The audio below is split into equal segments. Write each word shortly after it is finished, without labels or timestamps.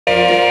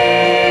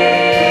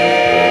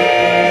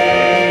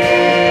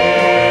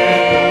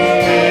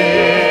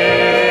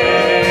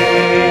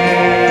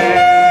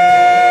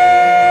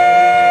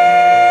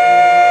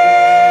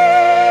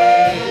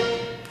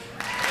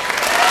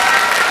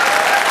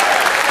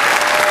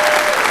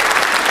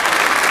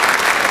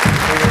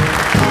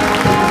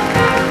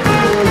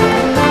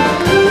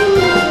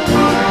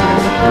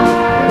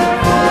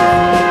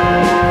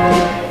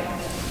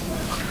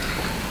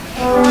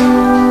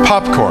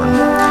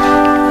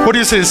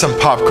just need some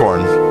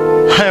popcorn.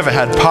 I haven't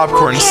had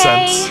popcorn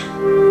since.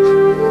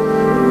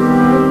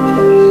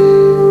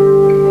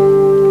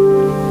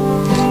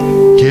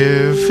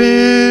 Give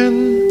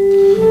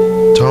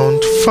in,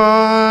 don't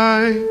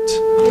fight.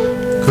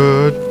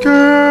 Good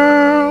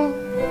girl.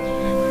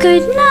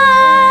 Good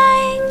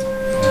night.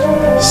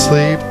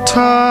 Sleep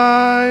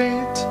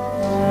tight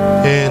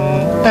in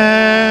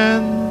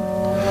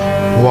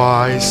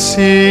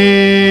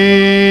NYC.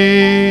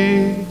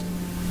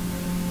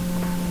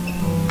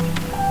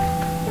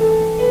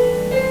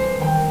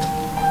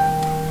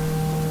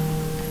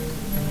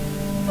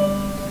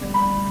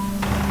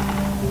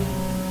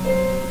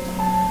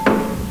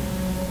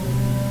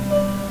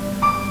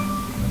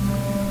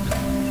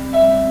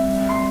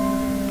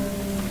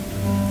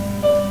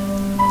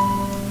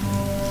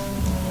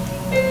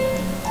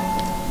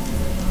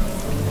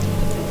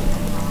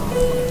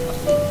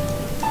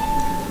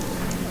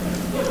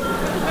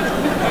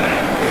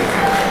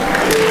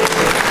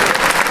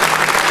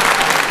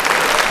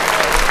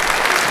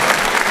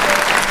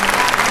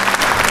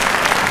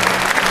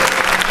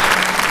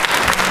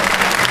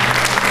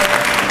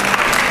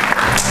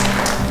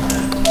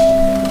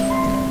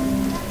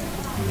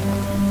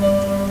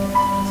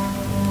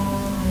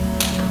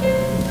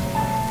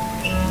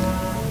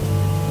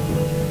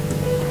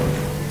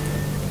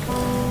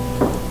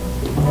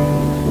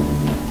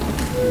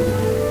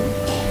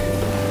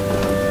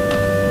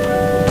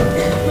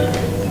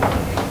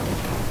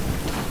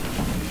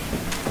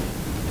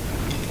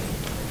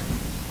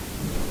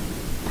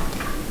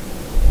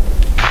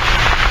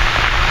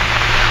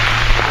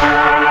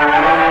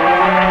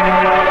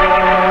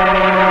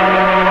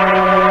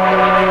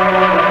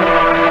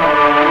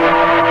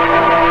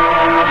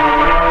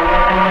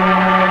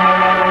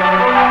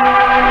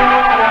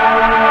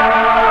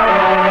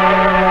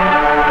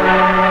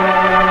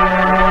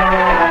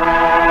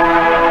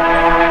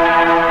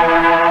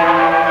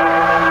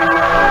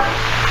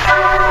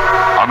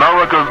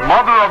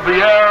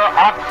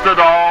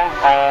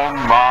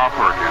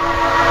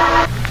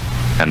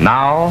 And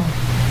now,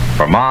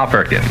 for Ma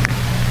Perkins.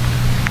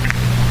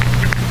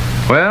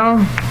 Well,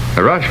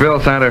 the Rushville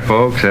Center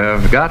folks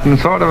have gotten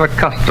sort of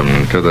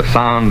accustomed to the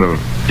sound of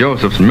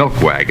Joseph's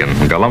milk wagon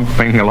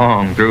galumping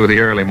along through the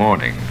early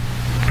morning.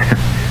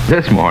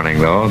 This morning,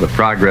 though, the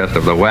progress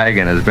of the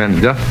wagon has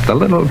been just a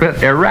little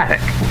bit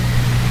erratic.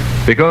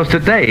 Because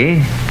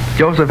today,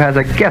 Joseph has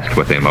a guest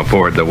with him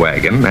aboard the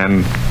wagon,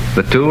 and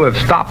the two have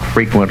stopped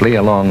frequently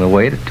along the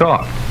way to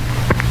talk.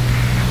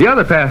 The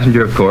other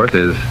passenger, of course,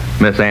 is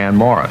Miss Ann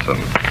Morrison,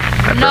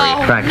 a very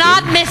attractive,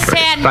 not Miss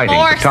Ann exciting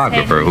Morrison.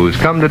 photographer who's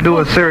come to do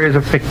a series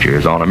of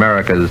pictures on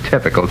America's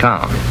typical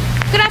town.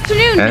 Good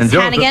afternoon, And Miss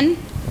Joseph- Hannigan.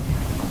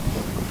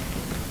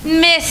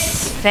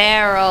 Miss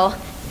Farrell,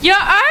 you're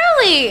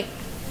early.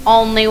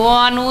 Only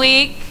 1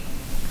 week.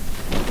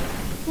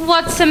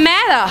 What's the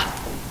matter?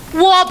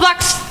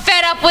 Warbucks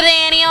fed up with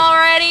Annie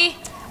already?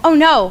 Oh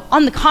no,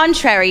 on the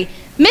contrary.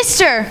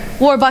 Mr.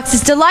 Warbucks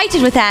is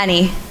delighted with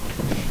Annie.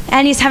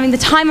 Annie's having the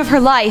time of her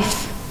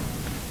life.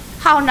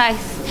 How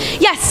nice.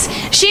 Yes,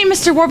 she and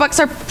Mr. Warbucks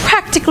are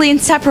practically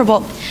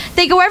inseparable.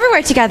 They go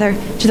everywhere together,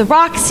 to the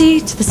Roxy,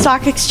 to the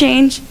Stock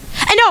Exchange.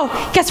 And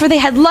oh, guess where they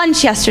had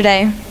lunch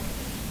yesterday?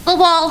 The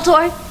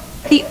Waldorf.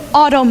 The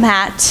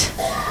Automat.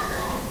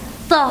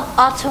 The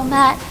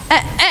Automat.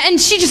 And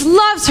she just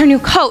loves her new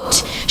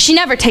coat. She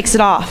never takes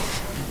it off.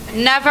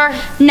 Never?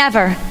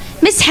 Never.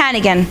 Miss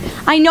Hannigan,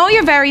 I know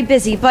you're very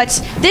busy, but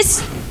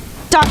this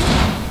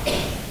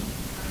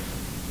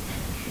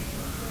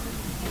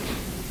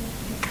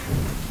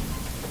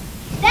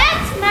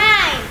That's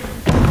mine.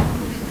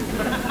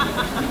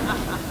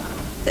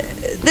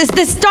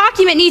 This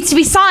document needs to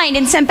be signed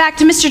and sent back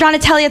to Mr.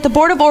 Donatelli at the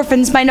Board of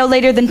Orphans by no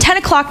later than 10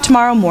 o'clock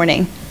tomorrow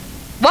morning.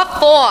 What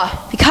for?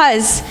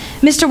 Because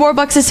Mr.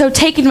 Warbucks is so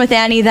taken with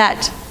Annie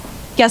that,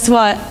 guess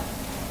what?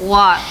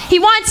 What? He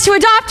wants to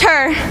adopt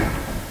her.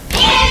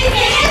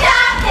 Anything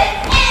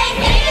adopted!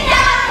 Anything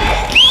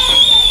adopted!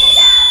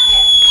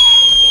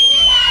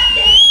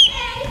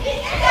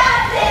 Anything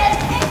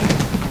adopted!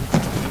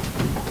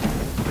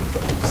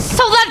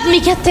 So let me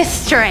get this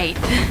straight.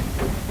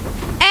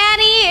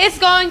 Annie is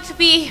going to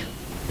be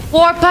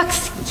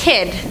Warbucks'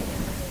 kid.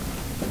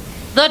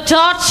 The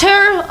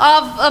daughter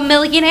of a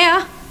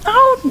millionaire?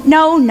 Oh,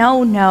 no,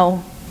 no,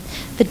 no.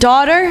 The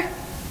daughter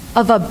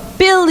of a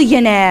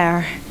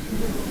billionaire.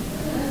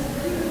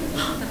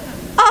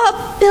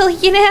 A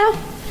billionaire?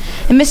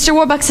 And Mr.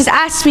 Warbucks has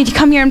asked me to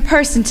come here in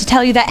person to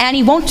tell you that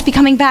Annie won't be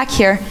coming back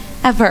here,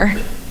 ever.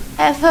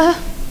 Ever?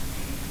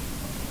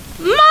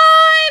 My.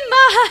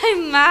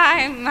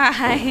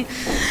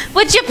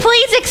 Would you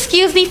please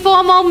excuse me for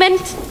a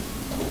moment?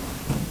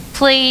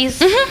 Please?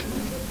 Mm-hmm.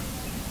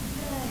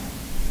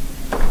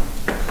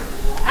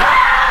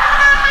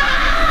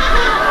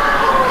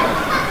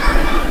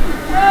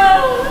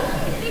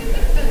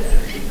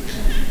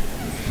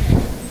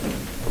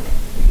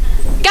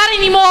 Got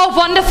any more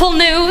wonderful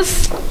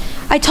news?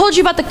 I told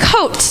you about the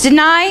coat, didn't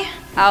I?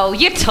 Oh,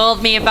 you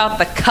told me about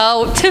the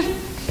coat.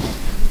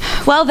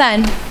 Well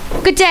then,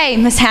 good day,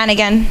 Miss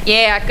Hannigan.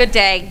 Yeah, good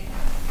day.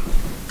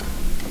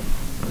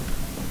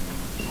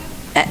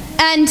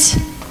 And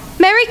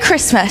Merry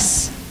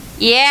Christmas.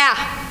 Yeah,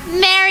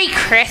 Merry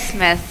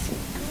Christmas.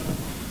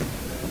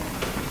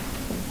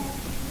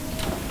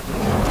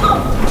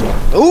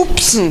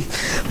 Oops.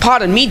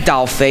 Pardon me,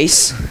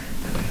 dollface.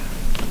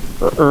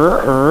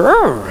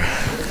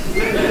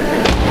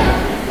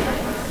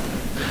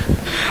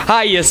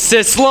 Hiya,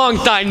 sis. Long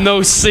time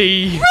no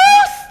see. Rooster!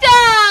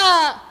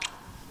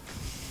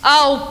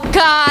 Oh,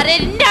 God,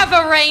 it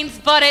never rains,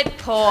 but it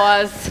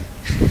pours.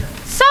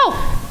 So,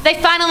 they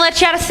finally let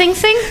you out of Sing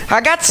Sing?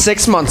 I got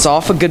 6 months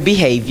off for good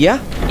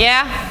behavior.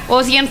 Yeah? What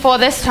was he in for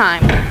this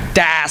time?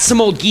 Some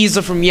old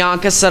geezer from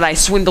Yonka said I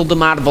swindled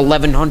him out of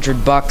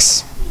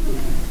 $1,100.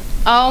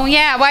 Oh,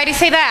 yeah, why'd he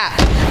say that?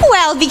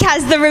 Well,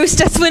 because the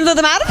rooster swindled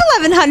him out of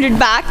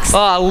 $1,100.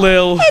 Aw,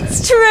 Lil.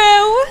 It's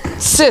true.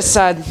 Sis,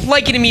 I'd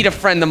like you to meet a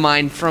friend of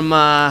mine from,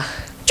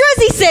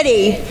 Jersey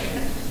City.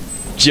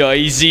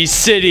 Jersey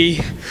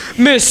City.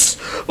 Miss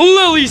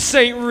Lily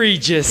St.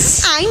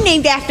 Regis. I'm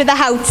named after the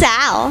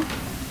hotel.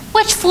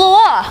 Which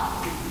floor?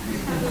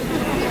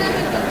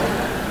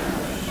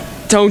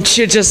 Don't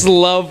you just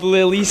love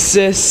Lily,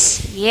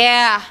 sis?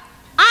 Yeah,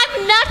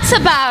 I'm nuts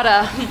about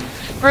her.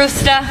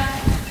 Rooster,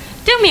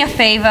 do me a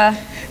favor.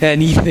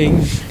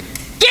 Anything.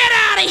 Get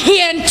out of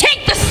here and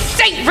take the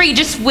St.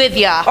 Regis with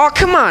ya. Oh,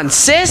 come on,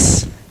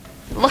 sis.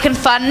 Looking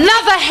for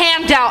another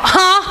handout,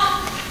 huh?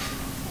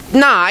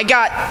 Nah, I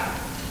got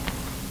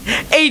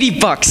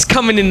 $80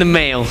 coming in the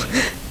mail.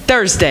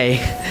 Thursday.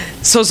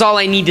 So's all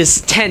I need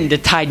is 10 to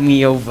tide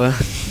me over.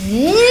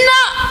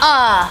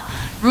 Nuh-uh.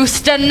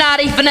 Rooster, not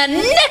even a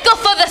nickel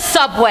for the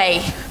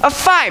subway. A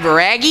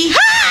 $5, Aggie.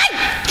 I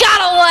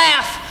gotta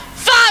laugh.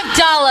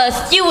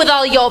 $5, you with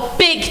all your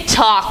big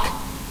talk.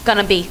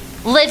 Gonna be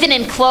living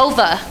in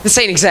Clover. This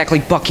ain't exactly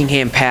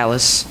Buckingham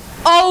Palace.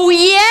 Oh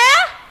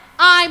yeah?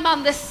 I'm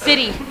on the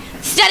city.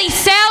 Steady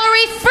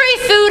salary, free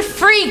food,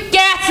 free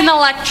gas and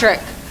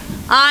electric.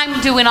 I'm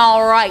doing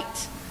all right.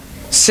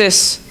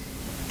 Sis,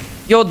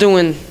 you're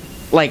doing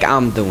like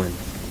I'm doing.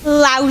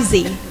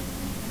 Lousy.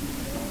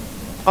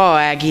 Oh,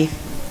 Aggie.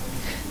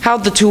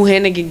 How'd the two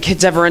Hannigan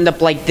kids ever end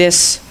up like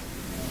this?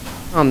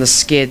 On the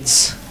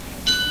skids.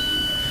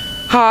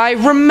 I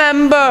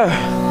remember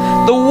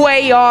the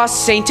way our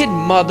sainted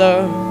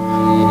mother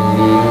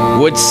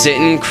would sit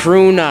and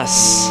croon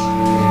us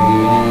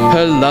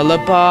her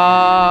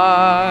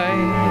lullaby.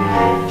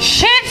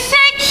 Ships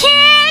and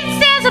kids,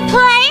 there's a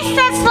place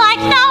that's like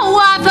no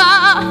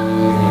other.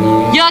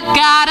 You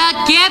gotta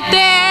get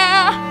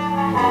there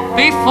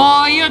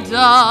before you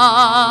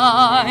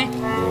die.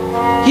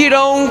 You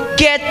don't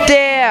get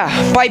there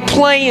by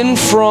playing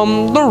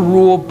from the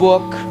rule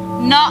book.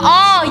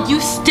 Nuh-uh, you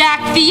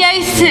stack the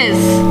aces.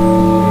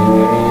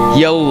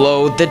 You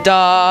load the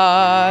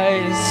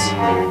dice.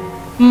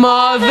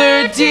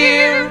 Mother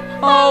dear,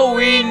 oh,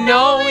 we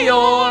know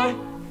you're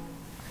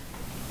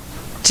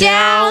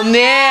down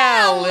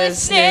there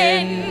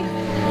listening.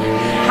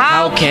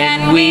 How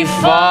can we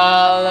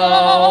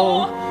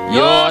follow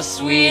your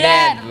sweet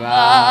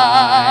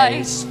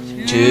advice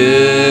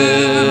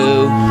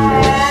to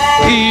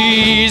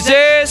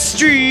Easy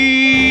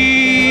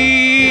Street,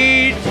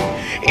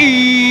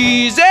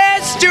 Easy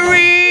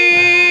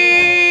Street,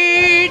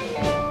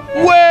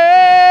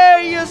 where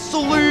you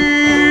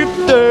sleep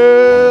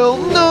till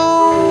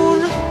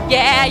noon?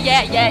 Yeah,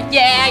 yeah, yeah,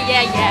 yeah,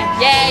 yeah, yeah,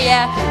 yeah,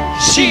 yeah.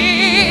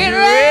 She'd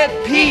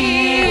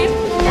repeat,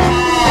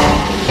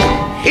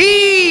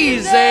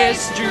 Easy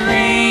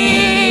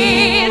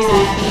Street,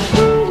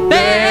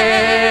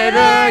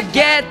 better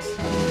get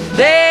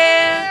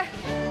there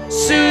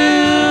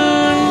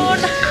soon.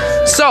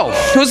 So,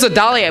 who's the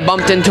dolly I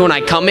bumped into when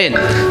I come in?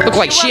 Looked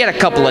like she had a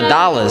couple of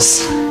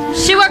dollars.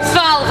 She works for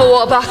Oliver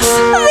Warbucks.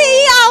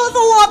 The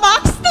Oliver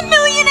Warbucks, the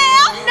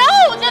millionaire.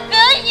 No, the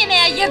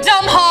billionaire, you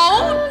dumb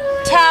hoe.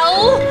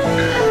 Tell.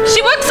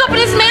 She works up at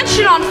his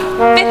mansion on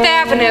 5th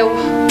Avenue.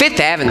 5th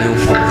Avenue?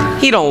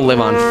 He don't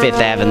live on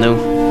 5th Avenue.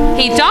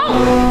 He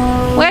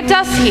don't? Where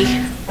does he?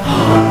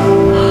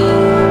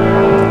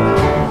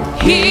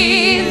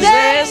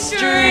 Easy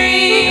Street,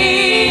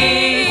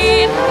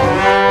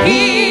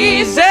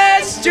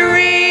 Easy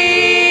Street,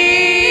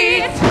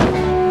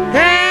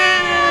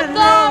 and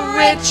the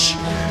rich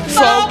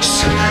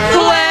folks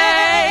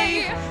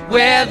play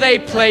where they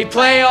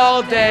play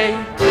all day.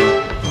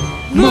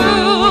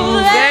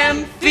 Move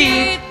them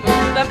feet,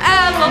 Them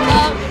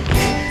elbows.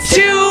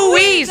 to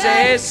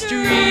Easy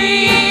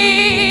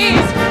Street.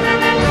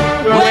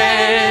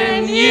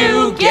 When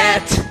you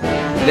get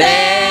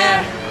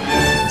there,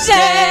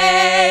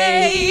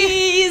 say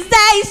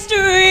Easy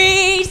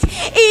Street,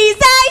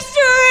 Easy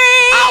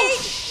Street. Oh,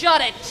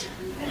 shut it.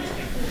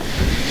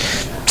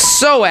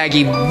 So,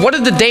 Aggie, what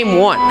did the dame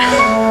want?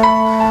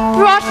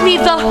 Brought me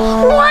the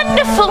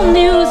wonderful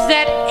news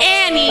that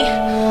Annie,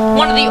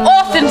 one of the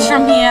orphans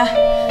from here,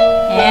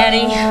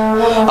 Annie.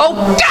 Oh,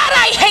 God,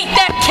 I hate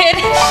that kid.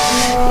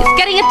 He's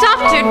getting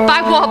adopted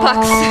by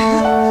Warbucks.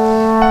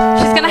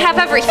 She's gonna have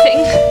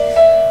everything.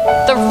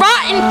 The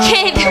rotten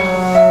kid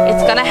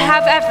is gonna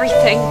have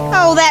everything.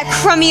 Oh, that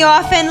crummy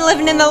orphan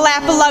living in the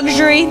lap of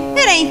luxury.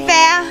 It ain't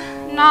fair.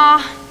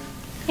 Nah,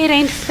 It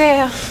ain't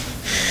fair.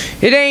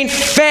 It ain't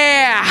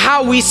fair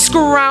how we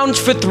scrounge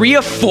for $3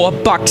 or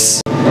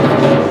 $4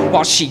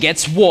 while she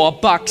gets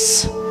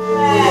Warbucks.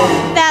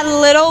 That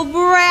little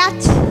brat.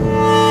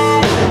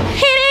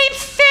 It ain't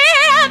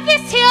fair.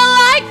 This here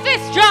life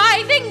is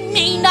driving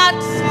me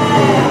nuts.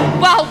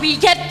 While we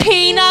get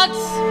peanuts,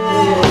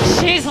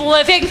 she's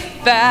living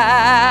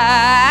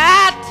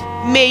fat.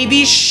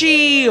 Maybe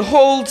she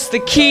holds the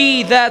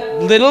key,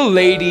 that little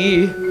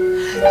lady,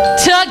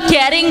 to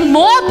getting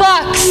more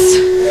bucks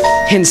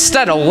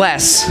instead of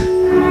less.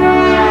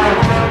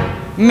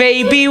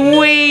 Maybe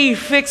we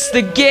fix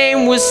the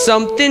game with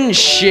something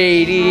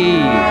shady.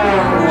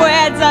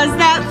 Where does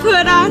that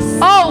put us?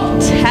 Oh,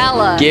 tell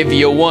us. Give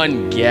you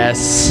one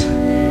guess.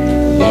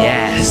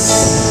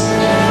 Yes.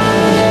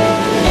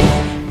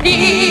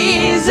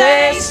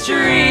 Easy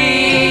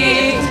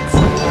Street.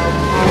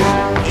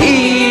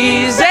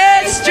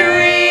 Easy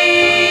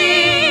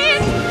Street.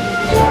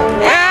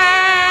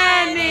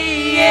 And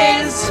he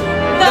is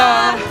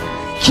the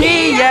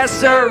key. Yes,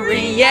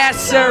 sirree, yes,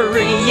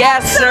 sirree,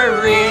 yes,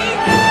 sirree.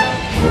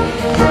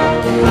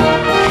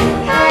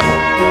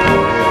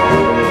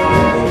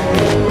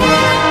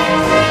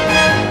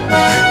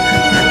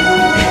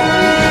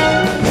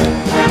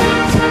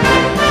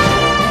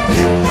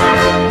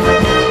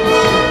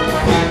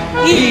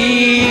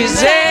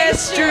 Easy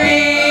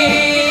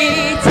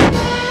Street,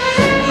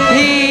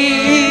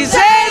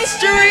 Easy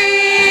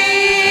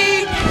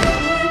Street,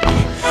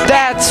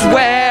 that's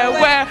where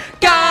we're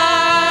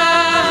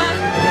gonna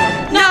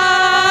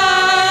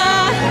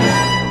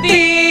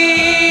be.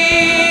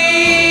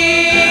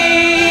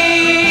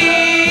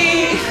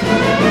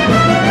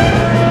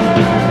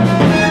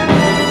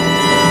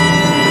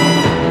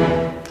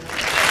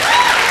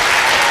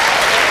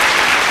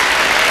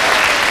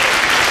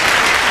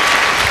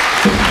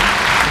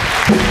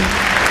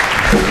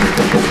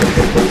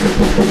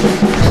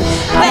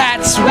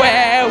 That's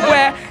where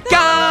we're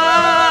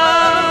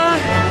gonna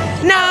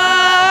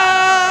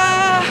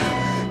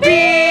be.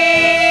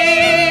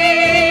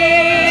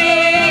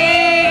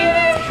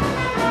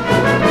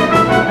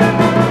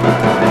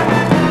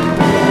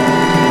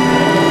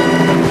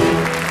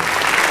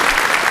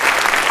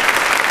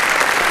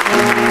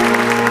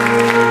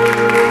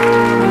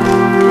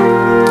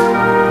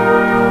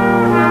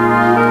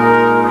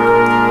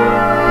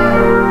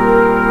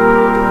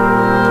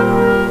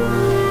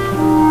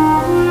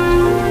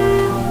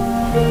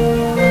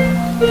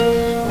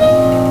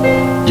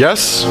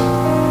 Yes?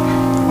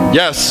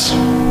 Yes.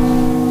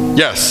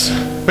 Yes.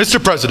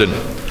 Mr. President,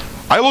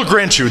 I will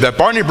grant you that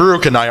Barney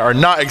Baruch and I are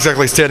not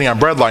exactly standing on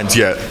breadlines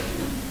yet.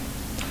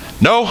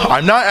 No,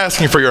 I'm not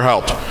asking for your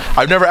help.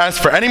 I've never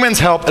asked for any man's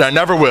help, and I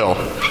never will.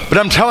 But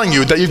I'm telling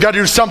you that you've got to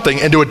do something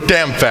and do it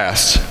damn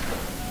fast.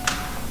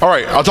 All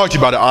right, I'll talk to you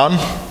about it on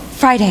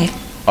Friday.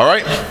 All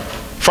right?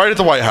 Friday at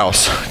the White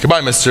House.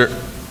 Goodbye, Mr.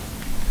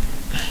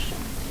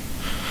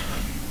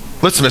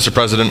 Listen, Mr.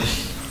 President.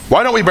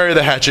 Why don't we bury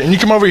the hatchet and you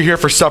come over here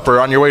for supper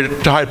on your way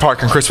to Hyde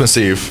Park on Christmas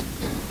Eve?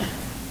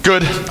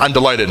 Good. I'm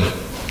delighted.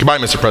 Goodbye,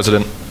 Mr.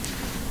 President.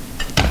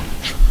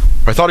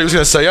 If I thought he was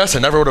going to say yes, I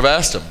never would have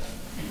asked him.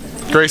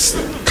 Grace,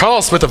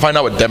 call Smith and find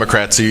out what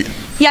Democrats eat.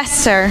 Yes,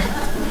 sir.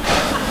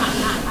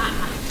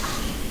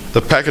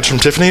 The package from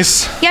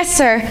Tiffany's? Yes,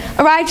 sir.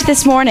 Arrived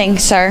this morning,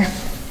 sir.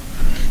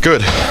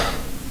 Good.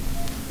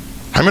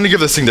 I'm going to give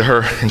this thing to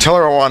her and tell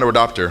her I want to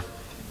adopt her.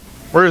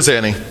 Where is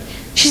Annie?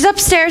 She's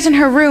upstairs in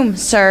her room,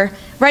 sir,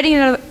 writing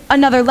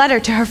another letter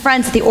to her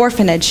friends at the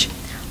orphanage.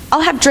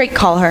 I'll have Drake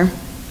call her.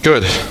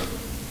 Good.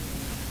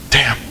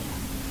 Damn.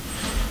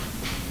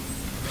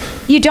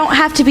 You don't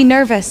have to be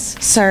nervous,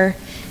 sir.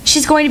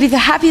 She's going to be the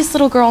happiest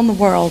little girl in the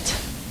world.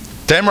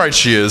 Damn right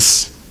she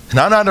is. And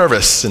I'm not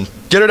nervous. And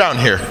get her down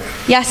here.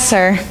 Yes,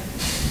 sir.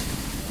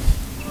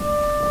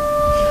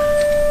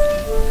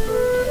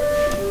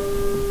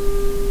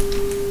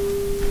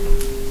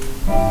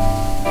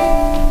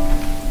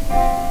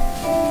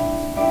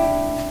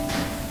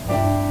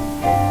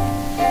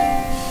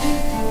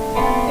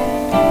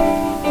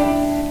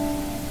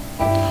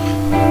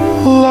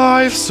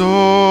 Life's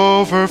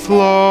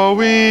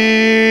overflowing.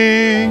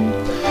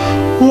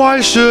 Why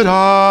should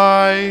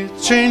I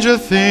change a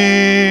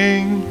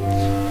thing?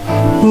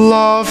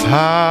 Love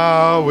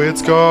how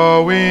it's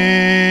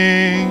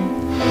going.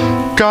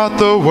 Got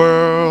the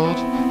world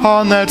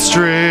on that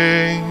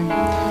string.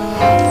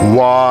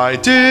 Why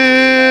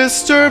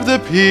disturb the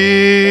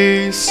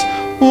peace?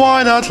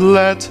 Why not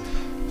let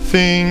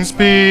things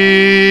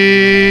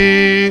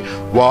be?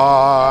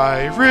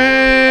 Why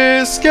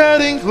risk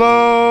getting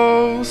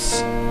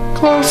close?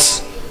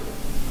 Close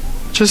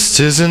just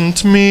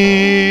isn't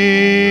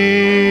me.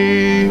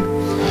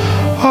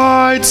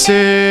 I'd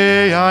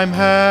say I'm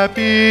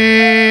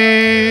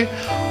happy.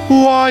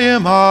 Why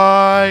am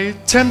I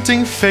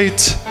tempting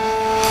fate?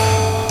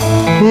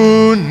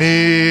 Who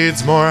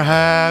needs more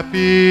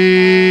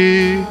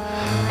happy?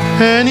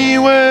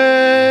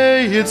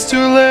 Anyway, it's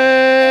too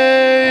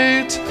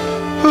late.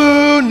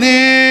 Who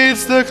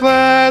needs the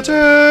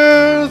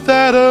clatter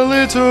that a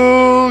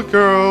little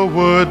girl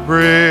would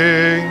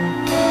bring?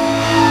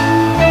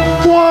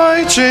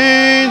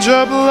 change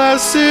a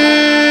blessing?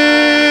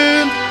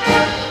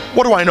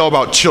 What do I know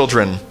about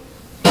children?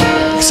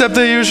 Except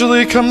they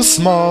usually come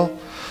small.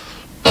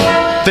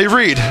 They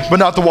read, but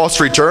not the Wall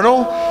Street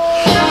Journal.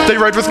 They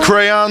write with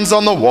crayons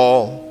on the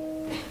wall.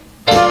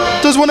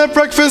 Does one have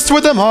breakfast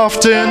with them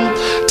often?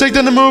 Take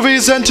them to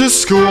movies and to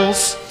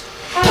schools.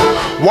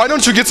 Why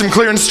don't you get some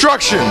clear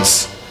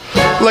instructions?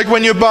 Like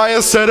when you buy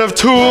a set of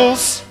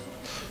tools.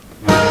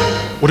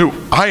 What do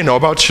I know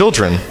about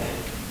children?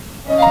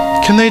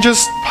 Can they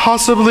just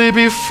possibly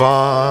be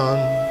fun?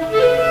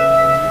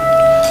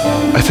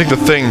 I think the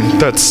thing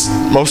that's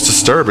most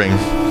disturbing,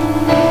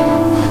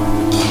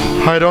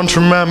 I don't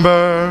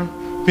remember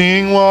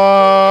being one.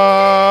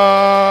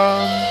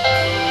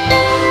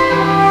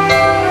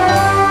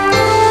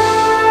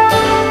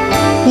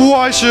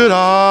 Why should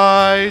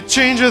I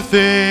change a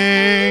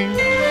thing?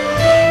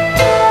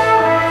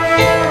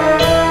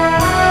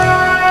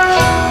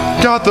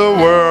 Got the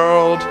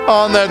world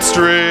on that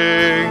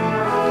string.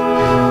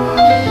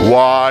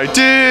 Why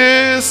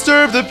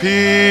disturb the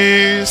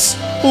peace?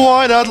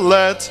 Why not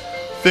let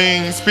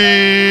things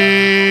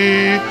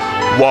be?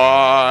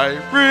 Why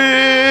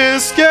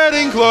risk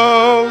getting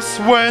close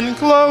when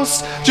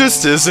close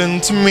just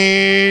isn't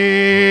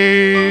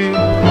me?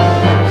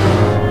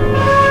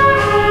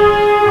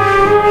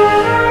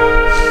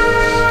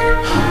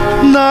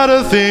 Not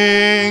a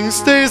thing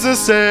stays the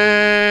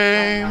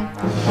same.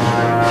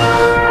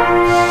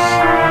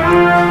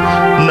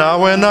 Now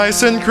when I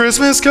send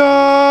Christmas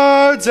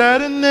cards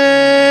at a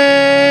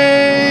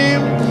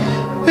name,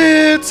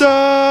 it's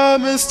a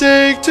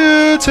mistake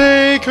to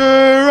take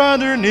her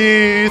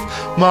underneath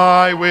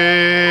my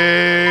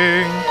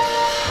wing.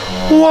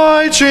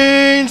 Why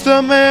change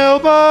the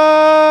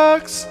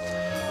mailbox?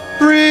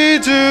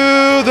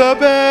 Redo the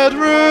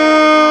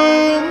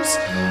bedrooms?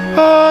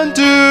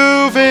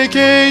 Undo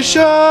vacations?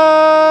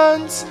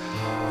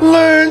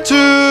 Learn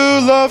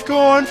to love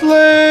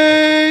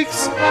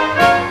cornflakes?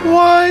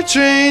 Why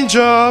change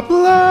a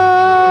blessed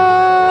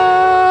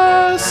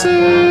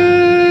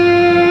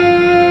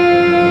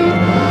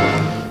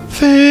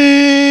thing?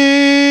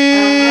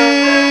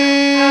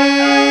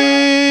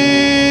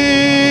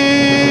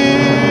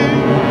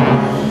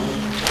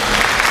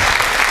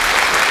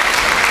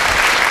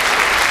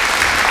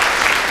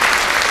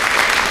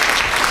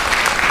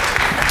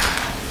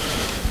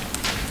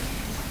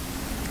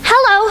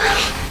 Hello.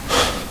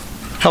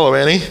 Hello,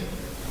 Annie.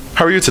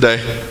 How are you today?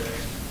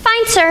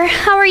 Fine, sir.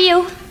 How are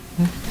you?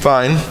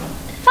 Fine.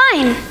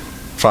 Fine.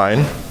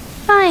 Fine.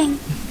 Fine.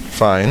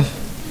 Fine.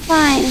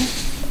 Fine.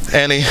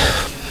 Annie,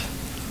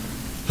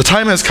 the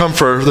time has come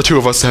for the two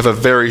of us to have a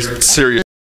very serious